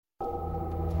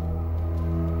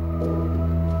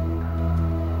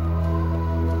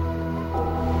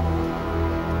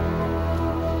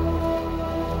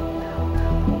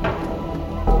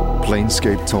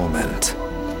Planescape Torment,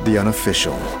 the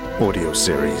unofficial audio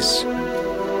series.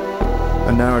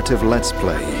 A narrative let's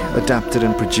play adapted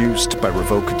and produced by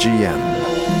Revoke GM.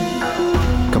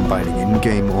 Combining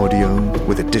in-game audio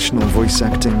with additional voice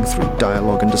acting through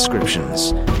dialogue and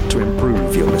descriptions to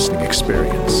improve your listening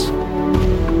experience.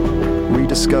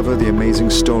 Rediscover the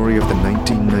amazing story of the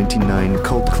 1999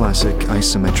 cult classic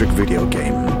isometric video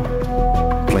game,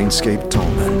 Planescape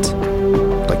Torment,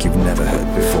 like you've never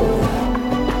heard before.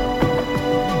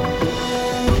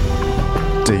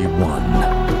 Day 1.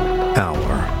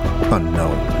 Hour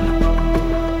unknown.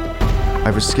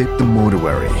 I've escaped the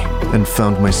mortuary and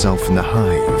found myself in the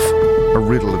Hive, a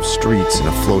riddle of streets in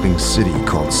a floating city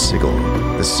called Sigil,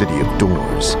 the City of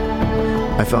Doors.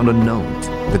 I found a note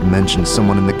that mentioned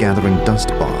someone in the Gathering Dust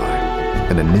Bar,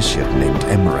 an initiate named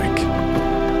Emmerich.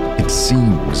 It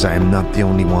seems I am not the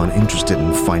only one interested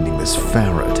in finding this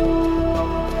Farad.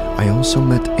 I also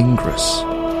met Ingress.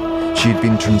 She had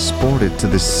been transported to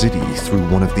this city through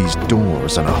one of these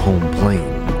doors on a home plane,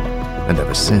 and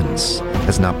ever since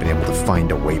has not been able to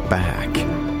find a way back.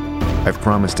 I've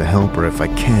promised to help her if I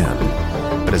can,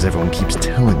 but as everyone keeps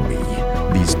telling me,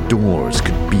 these doors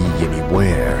could be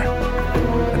anywhere,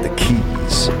 and the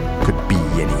keys could be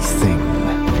anything.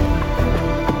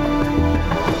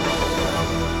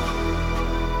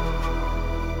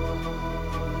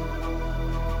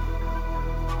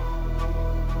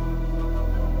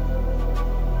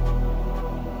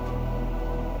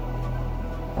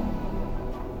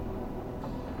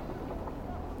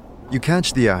 You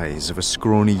catch the eyes of a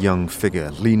scrawny young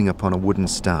figure leaning upon a wooden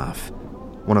staff.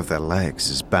 One of their legs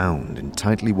is bound in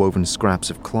tightly woven scraps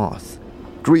of cloth.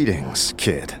 "Greetings,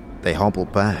 kid." They hobble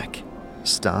back,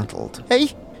 startled. "Hey,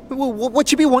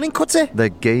 what you be wanting, Cutter?" Their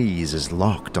gaze is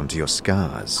locked onto your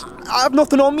scars. "I've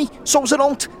nothing on me, so's I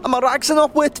don't, and my rags are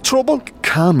not worth the trouble."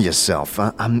 Calm yourself.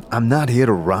 I'm not here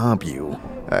to rob you.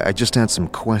 I just had some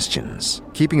questions.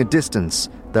 Keeping a distance,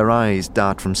 their eyes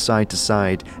dart from side to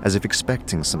side as if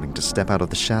expecting something to step out of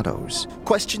the shadows.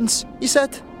 "Questions, you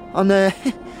said? And,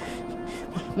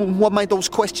 what might those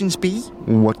questions be?"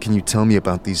 What can you tell me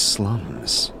about these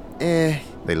slums? They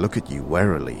look at you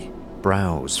warily,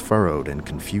 brows furrowed in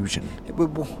confusion.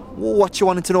 What you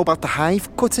wanted to know about the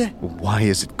Hive, Cutter? Why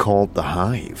is it called the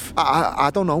Hive? I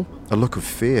don't know. A look of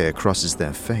fear crosses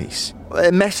their face.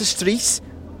 A mess of streets,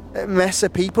 a mess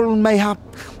of people, mayhap.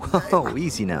 Oh,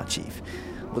 easy now, Chief.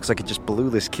 Looks like it just blew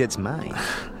this kid's mind.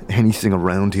 Anything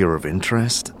around here of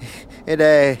interest?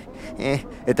 It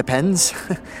depends.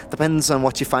 Depends on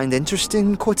what you find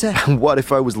interesting, Cutter. What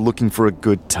if I was looking for a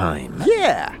good time?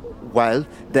 Yeah. Well,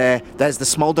 there's the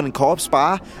Smouldering Corpse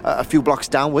Bar, a few blocks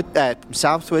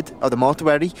southward of the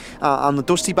mortuary, and the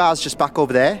Dusty Bar's just back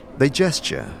over there. They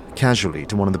gesture casually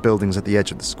to one of the buildings at the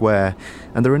edge of the square,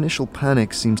 and their initial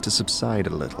panic seems to subside a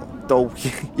little. Though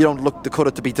you don't look the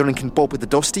cutter to be drinking both with the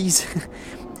Dusties.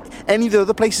 Any of the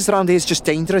other places around here is just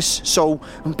dangerous, so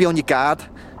be on your guard.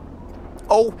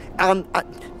 Oh, and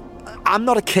I'm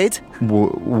not a kid.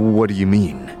 What do you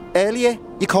mean? Earlier,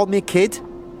 you called me a kid.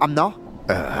 I'm not.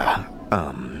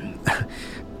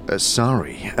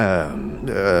 Sorry.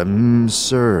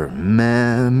 Sir,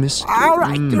 miss... All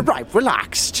right,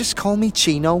 relax. Just call me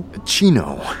Chino.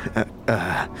 Chino?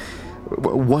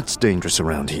 What's dangerous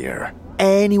around here?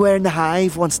 Anywhere in the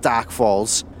Hive once dark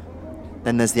falls.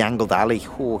 Then there's the Angled Alley.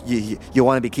 Oh, you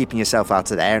want to be keeping yourself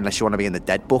out of there unless you want to be in the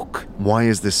dead book. Why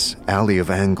is this Alley of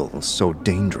Angles so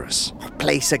dangerous? A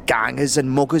place of gangers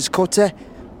and muggers, Cutter.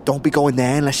 Don't be going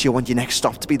there unless you want your next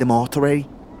stop to be the mortuary.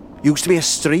 Used to be a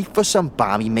street for some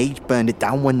balmy mate, burned it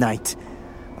down one night.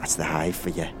 That's the Hive for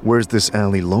you. Where's this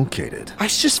alley located?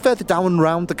 It's just further down and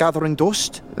round the Gathering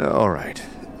Dust. All right.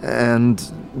 And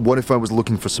what if I was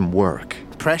looking for some work?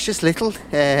 Precious little,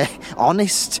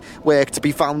 honest work to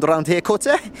be found around here,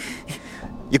 Cutter.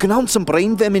 You can hunt some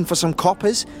brain vermin for some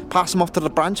coppers, pass them off to the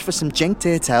branch for some jink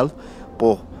to tell.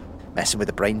 But messing with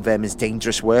the brain vermin's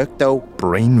dangerous work, though.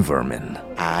 Brain vermin?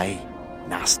 Aye,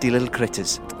 nasty little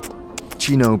critters.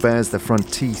 Chino bares their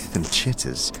front teeth and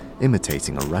chitters,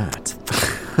 imitating a rat.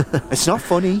 It's not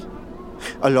funny.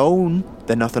 Alone,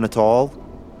 they're nothing at all.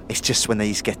 It's just when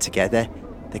they get together,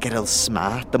 they get a little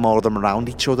smart the more of them around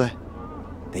each other.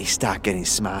 They start getting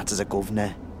smart as a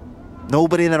governor.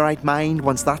 Nobody in their right mind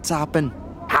wants that to happen.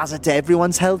 Hazard to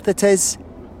everyone's health, it is.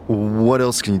 What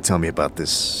else can you tell me about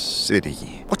this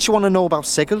city? What you want to know about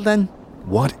Sigil, then?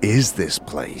 What is this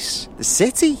place? The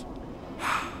city?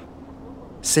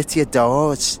 City of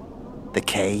Doors. The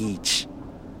cage.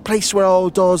 Place where all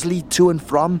doors lead to and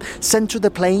from. Centre of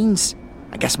the plains.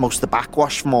 I guess most of the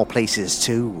backwash from all places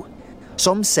too.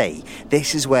 Some say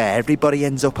this is where everybody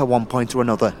ends up at one point or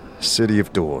another. City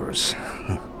of Doors.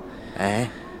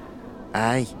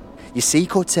 Aye. You see,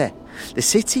 Cutter, the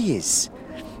city is...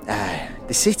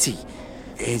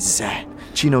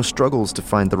 Chino struggles to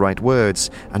find the right words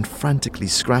and frantically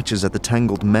scratches at the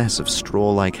tangled mess of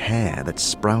straw-like hair that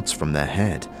sprouts from their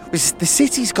head. The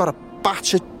city's got a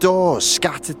batch of doors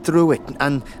scattered through it,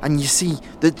 and you see,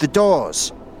 the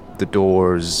doors... The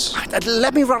doors...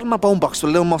 Let me rattle my bone box with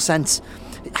a little more sense.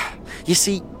 You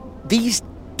see, these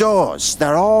doors,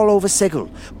 they're all over Sigil,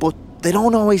 but they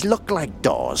don't always look like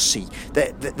doors, see.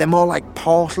 They're more like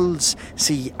portals,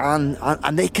 see, and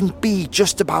they can be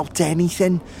just about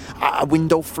anything. A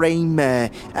window frame, a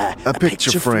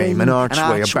picture frame, an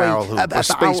archway, a barrel hoop, a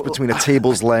space between a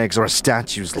table's legs or a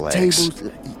statue's legs.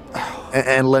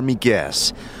 And let me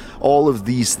guess, all of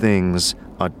these things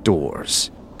are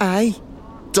doors. Aye,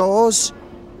 doors.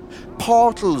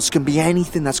 Portals can be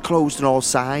anything that's closed on all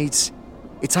sides.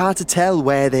 It's hard to tell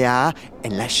where they are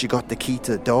unless you got the key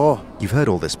to the door. You've heard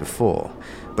all this before,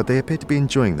 but they appear to be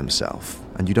enjoying themselves,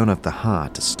 and you don't have the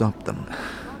heart to stop them.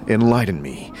 Enlighten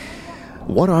me.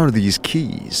 What are these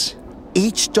keys?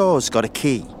 Each door's got a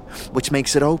key, which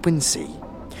makes it open, see.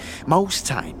 Most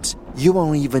times, you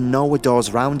won't even know a door's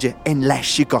around you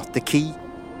unless you got the key.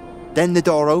 Then the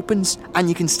door opens, and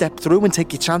you can step through and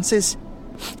take your chances.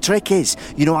 Trick is,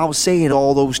 you know, I was saying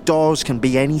all those doors can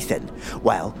be anything.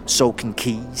 Well, so can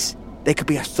keys. They could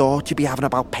be a thought you'd be having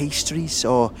about pastries,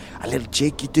 or a little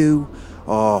jig you do,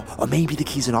 or maybe the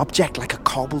key's an object like a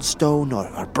cobblestone or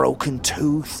a broken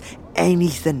tooth.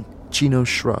 Anything. Chino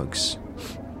shrugs.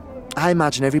 I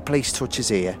imagine every place touches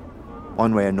here,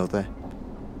 one way or another.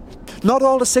 Not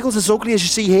all the Sigils as ugly as you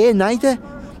see here, neither.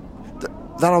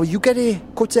 That how you get here,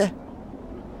 Cutter?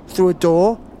 Through a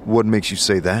door? What makes you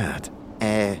say that?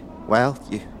 Well,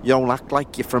 you don't act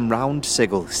like you're from round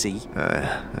Sigil, see?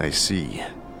 I see.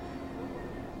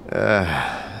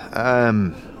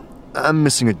 I'm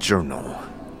missing a journal.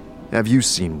 Have you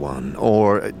seen one?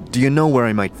 Or do you know where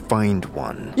I might find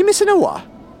one? You missing a what?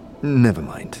 Never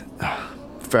mind.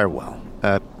 Farewell.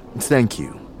 Thank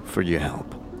you for your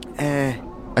help.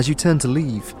 As you turn to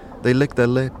leave, they lick their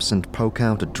lips and poke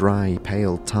out a dry,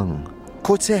 pale tongue.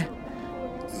 Cutter,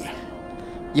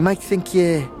 you might think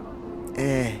you're...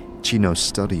 Chino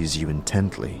studies you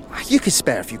intently. You could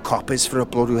spare a few coppers for a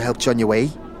blood who helped you on your way.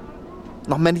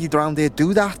 Not many around here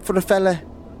do that for a fella.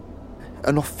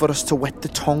 Enough for us to wet the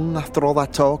tongue after all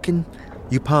that talking.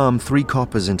 You palm 3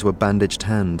 coppers into a bandaged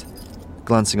hand.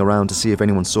 Glancing around to see if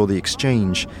anyone saw the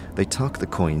exchange, they tuck the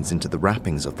coins into the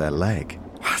wrappings of their leg.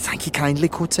 Thank you kindly,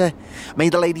 Cutter. May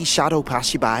the lady's shadow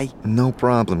pass you by. No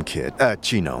problem, kid.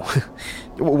 Chino.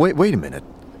 Wait a minute.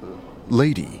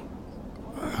 Lady?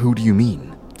 Who do you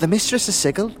mean? The mistress of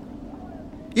Sigil.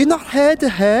 You not heard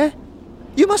of her?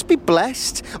 You must be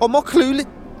blessed, or more clueless.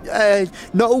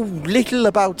 Know little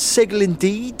about Sigil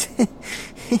indeed.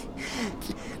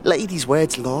 Lady's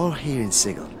words law here in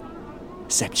Sigil.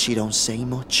 Except she don't say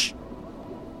much.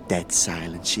 Dead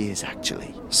silent she is,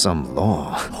 actually. Some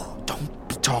law. Oh, don't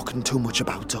be talking too much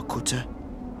about her, Cutter.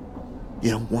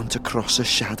 You don't want to cross her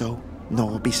shadow,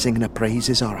 nor be singing her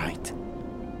praises, all right?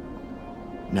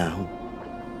 Now,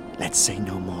 let's say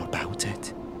no more about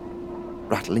it.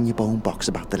 Rattling your bone box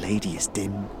about the lady is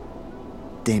dim.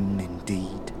 Dim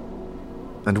indeed.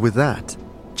 And with that,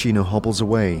 Chino hobbles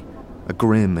away, a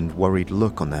grim and worried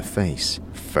look on their face.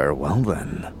 Farewell,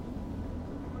 then.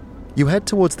 You head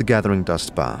towards the Gathering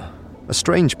Dust Bar, a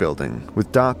strange building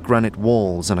with dark granite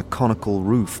walls and a conical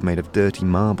roof made of dirty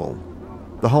marble.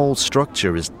 The whole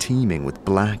structure is teeming with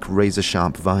black,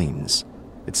 razor-sharp vines.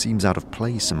 It seems out of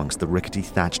place amongst the rickety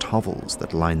thatched hovels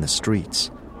that line the streets.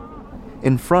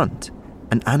 In front,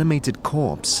 an animated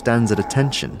corpse stands at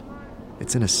attention.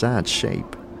 It's in a sad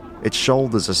shape. Its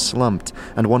shoulders are slumped,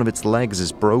 and one of its legs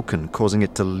is broken, causing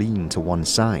it to lean to one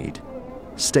side.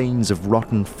 Stains of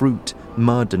rotten fruit,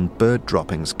 mud, and bird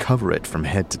droppings cover it from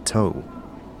head to toe.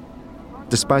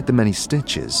 Despite the many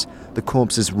stitches, the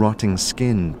corpse's rotting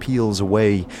skin peels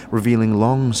away, revealing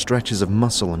long stretches of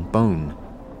muscle and bone.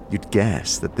 You'd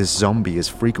guess that this zombie is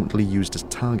frequently used as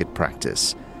target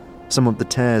practice. Some of the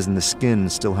tears in the skin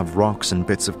still have rocks and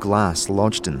bits of glass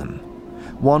lodged in them.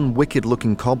 One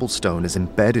wicked-looking cobblestone is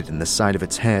embedded in the side of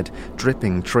its head,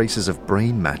 dripping traces of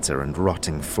brain matter and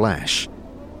rotting flesh.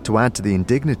 To add to the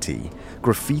indignity,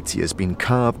 graffiti has been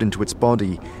carved into its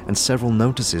body, and several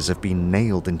notices have been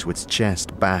nailed into its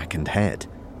chest, back, and head.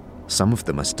 Some of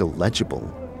them are still legible.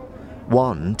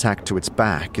 One, tacked to its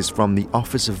back, is from the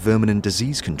Office of Vermin and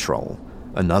Disease Control.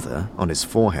 Another, on his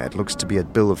forehead, looks to be a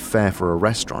bill of fare for a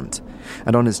restaurant.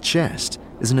 And on his chest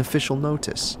is an official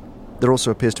notice. There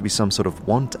also appears to be some sort of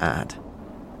want ad.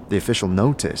 The official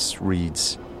notice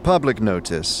reads, "Public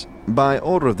notice. By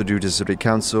order of the Judiciary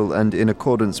Council and in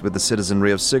accordance with the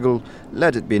citizenry of Sigil,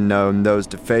 let it be known those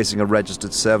defacing a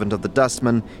registered servant of the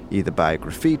Dustman, either by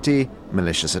graffiti,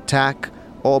 malicious attack,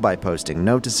 or by posting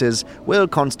notices, will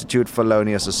constitute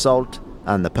felonious assault,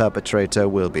 and the perpetrator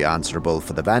will be answerable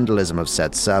for the vandalism of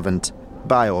said servant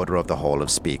by order of the Hall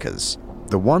of Speakers.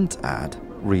 The want ad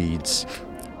reads,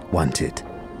 Wanted.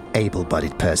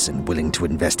 Able-bodied person willing to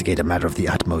investigate a matter of the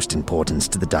utmost importance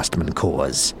to the Dustman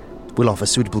cause. Will offer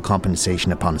suitable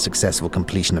compensation upon successful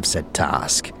completion of said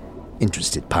task.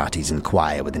 Interested parties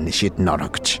inquire with Initiate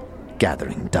Norokch,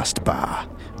 Gathering Dust Bar.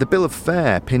 The bill of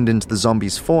fare pinned into the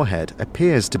zombie's forehead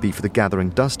appears to be for the Gathering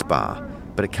Dust Bar,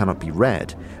 but it cannot be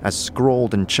read, as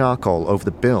scrawled in charcoal over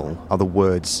the bill are the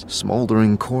words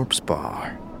Smoldering Corpse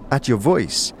Bar. At your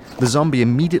voice, the zombie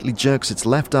immediately jerks its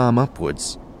left arm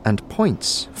upwards and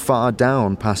points far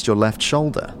down past your left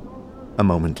shoulder. A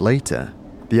moment later,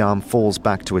 the arm falls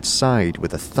back to its side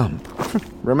with a thump.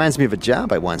 Reminds me of a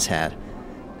job I once had.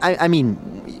 I mean,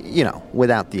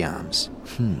 without the arms.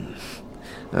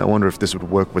 I wonder if this would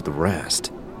work with the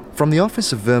rest. From the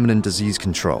Office of Vermin and Disease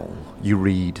Control, you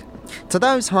read, To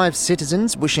those hive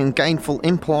citizens wishing gainful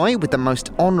employ with the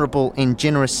most honourable and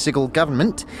generous Sigil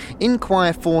government,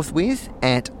 inquire forthwith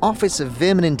at Office of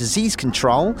Vermin and Disease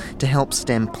Control to help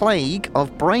stem plague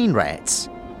of brain rats.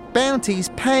 Bounties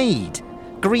paid.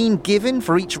 Green given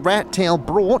for each rat tail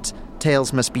brought.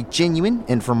 Tails must be genuine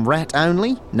and from rat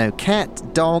only. No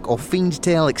cat, dog or fiend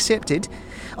tail accepted.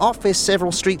 Office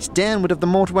several streets downward of the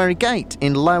mortuary gate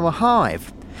in Lower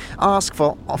Hive. Ask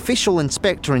for official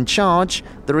inspector in charge,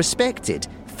 the respected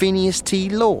Phineas T.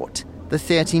 Lort, the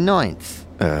 39th.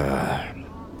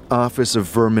 Office of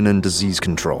Vermin and Disease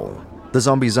Control. The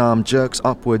zombie's arm jerks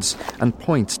upwards and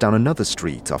points down another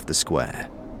street off the square,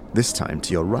 this time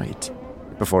to your right,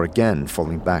 before again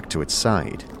falling back to its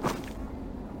side.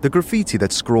 The graffiti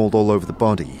that's scrawled all over the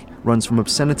body runs from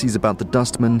obscenities about the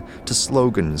Dustman to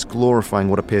slogans glorifying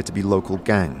what appear to be local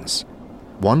gangs.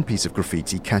 One piece of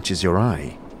graffiti catches your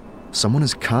eye. Someone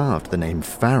has carved the name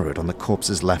Farad on the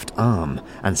corpse's left arm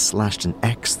and slashed an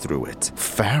X through it.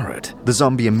 Farad. The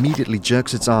zombie immediately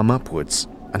jerks its arm upwards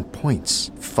and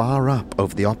points far up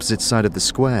over the opposite side of the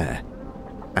square,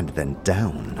 and then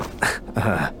down.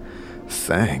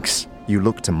 Thanks. You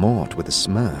look to Mort with a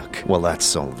smirk. Well, that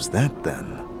solves that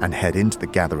then, and head into the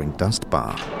Gathering Dust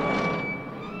Bar.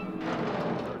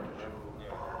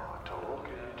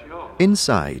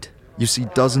 Inside, you see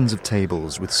dozens of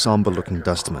tables with somber-looking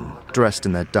dustmen, dressed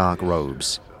in their dark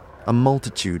robes. A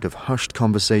multitude of hushed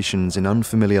conversations in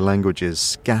unfamiliar languages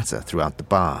scatter throughout the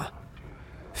bar.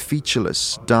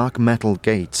 Featureless, dark metal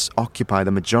gates occupy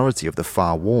the majority of the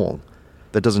far wall.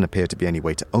 There doesn't appear to be any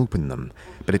way to open them,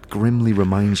 but it grimly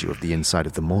reminds you of the inside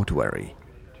of the mortuary.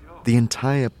 The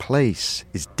entire place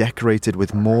is decorated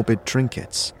with morbid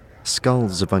trinkets,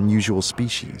 skulls of unusual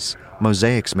species,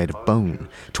 mosaics made of bone,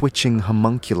 twitching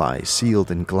homunculi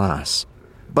sealed in glass.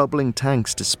 Bubbling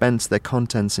tanks dispense their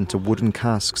contents into wooden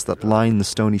casks that line the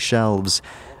stony shelves,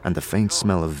 and the faint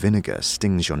smell of vinegar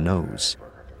stings your nose.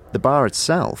 The bar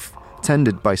itself,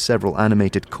 tended by several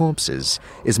animated corpses,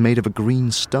 is made of a green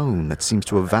stone that seems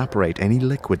to evaporate any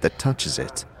liquid that touches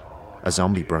it. A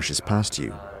zombie brushes past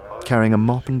you, carrying a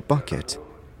mop and bucket.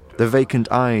 The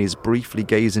vacant eyes briefly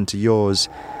gaze into yours,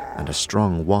 and a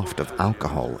strong waft of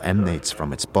alcohol emanates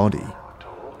from its body.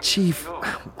 Chief,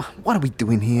 what are we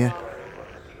doing here?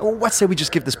 What say we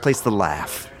just give this place the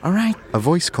laugh, all right? A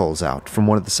voice calls out from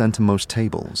one of the centermost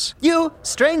tables. You,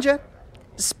 stranger,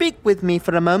 speak with me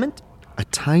for a moment. A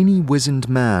tiny wizened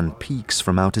man peeks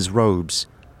from out his robes.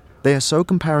 They are so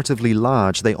comparatively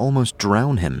large they almost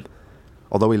drown him.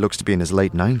 Although he looks to be in his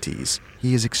late 90s,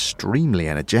 he is extremely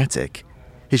energetic.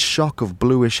 His shock of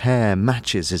bluish hair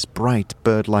matches his bright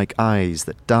bird-like eyes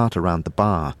that dart around the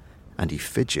bar, and he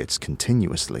fidgets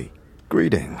continuously.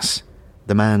 Greetings.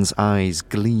 The man's eyes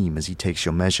gleam as he takes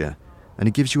your measure, and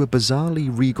he gives you a bizarrely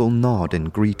regal nod in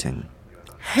greeting.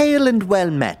 Hail and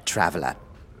well met, traveller.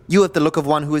 You have the look of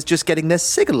one who is just getting their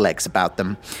Sigil legs about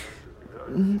them.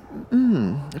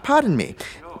 Pardon me.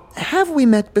 Have we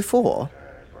met before?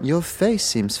 Your face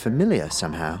seems familiar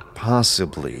somehow.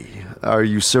 Possibly. Are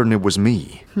you certain it was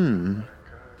me?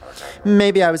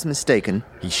 Maybe I was mistaken.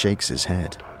 He shakes his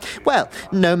head. Well,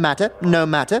 no matter.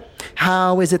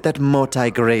 How is it that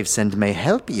Mortai Gravesend may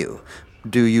help you?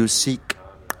 Do you seek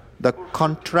the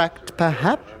contract,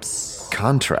 perhaps?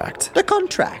 Contract? The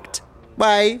contract.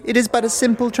 Why, it is but a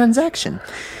simple transaction.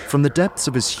 From the depths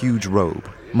of his huge robe,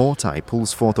 Mortai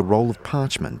pulls forth a roll of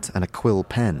parchment and a quill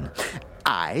pen.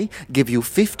 I give you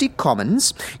 50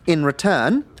 commons. In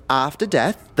return, After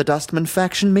death, the Dustman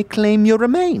faction may claim your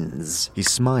remains. He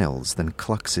smiles, then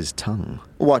clucks his tongue.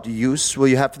 What use will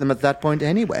you have for them at that point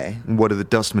anyway? What do the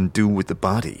Dustmen do with the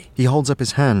body? He holds up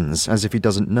his hands as if he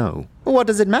doesn't know. What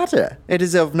does it matter? It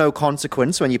is of no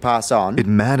consequence when you pass on. It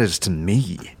matters to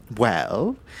me.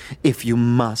 Well, if you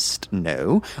must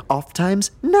know,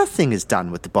 oftentimes nothing is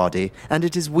done with the body, and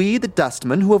it is we, the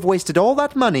Dustmen, who have wasted all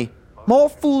that money. More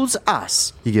fools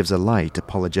us. He gives a light,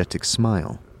 apologetic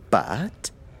smile.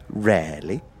 But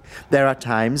rarely. There are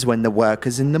times when the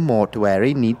workers in the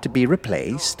mortuary need to be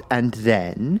replaced, and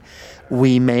then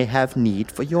we may have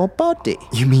need for your body.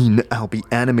 You mean I'll be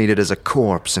animated as a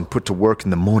corpse and put to work in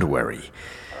the mortuary?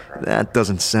 That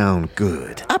doesn't sound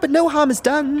good. But no harm is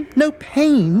done. No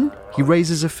pain. He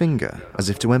raises a finger, as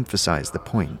if to emphasize the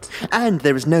point. And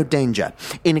there is no danger.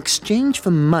 In exchange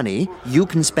for money you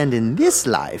can spend in this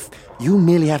life, you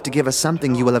merely have to give us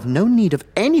something you will have no need of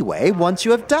anyway once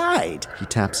you have died. He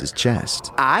taps his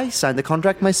chest. I signed the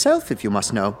contract myself, if you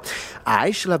must know.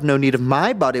 I shall have no need of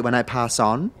my body when I pass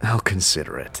on. I'll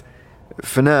consider it.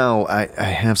 For now, I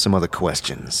have some other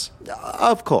questions.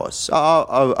 Of course.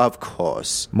 Of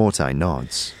course. Mortai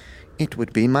nods. It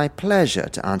would be my pleasure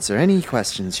to answer any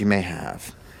questions you may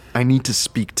have. I need to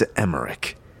speak to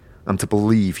Emmerich. I'm to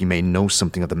believe he may know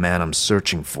something of the man I'm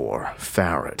searching for,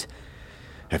 Farad.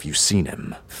 Have you seen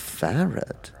him?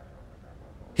 Farad?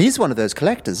 He's one of those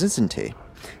collectors, isn't he?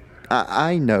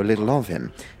 I know little of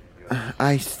him.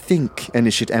 I think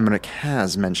Initiate Emmerich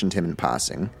has mentioned him in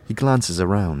passing. He glances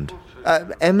around.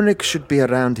 Emmerich should be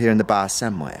around here in the bar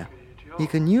somewhere. He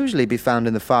can usually be found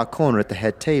in the far corner at the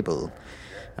head table,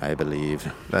 I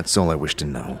believe. That's all I wish to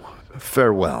know.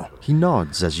 Farewell. He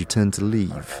nods as you turn to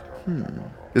leave.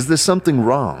 Is there something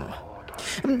wrong?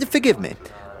 Forgive me.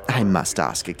 I must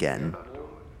ask again.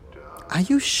 Are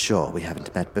you sure we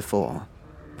haven't met before?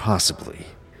 Possibly.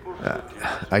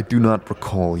 I do not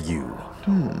recall you.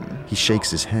 He shakes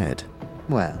his head.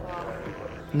 Well,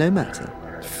 no matter.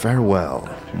 Farewell,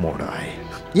 Mordai.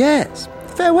 Yes,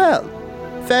 farewell.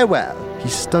 Farewell. He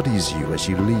studies you as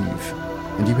you leave,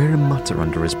 and you hear him mutter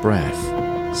under his breath.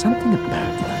 Something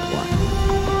about that one.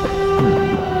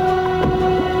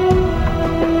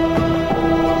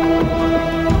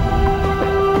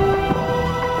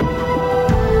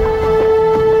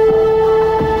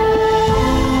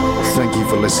 Thank you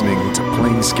for listening to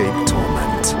Planescape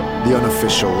Torment, the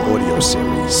unofficial audio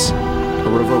series,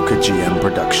 a Revoca GM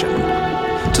production.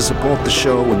 To support the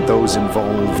show and those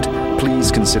involved,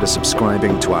 please consider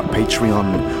subscribing to our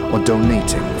Patreon or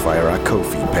donating via our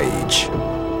Ko-fi page.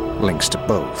 Links to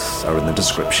both are in the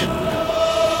description.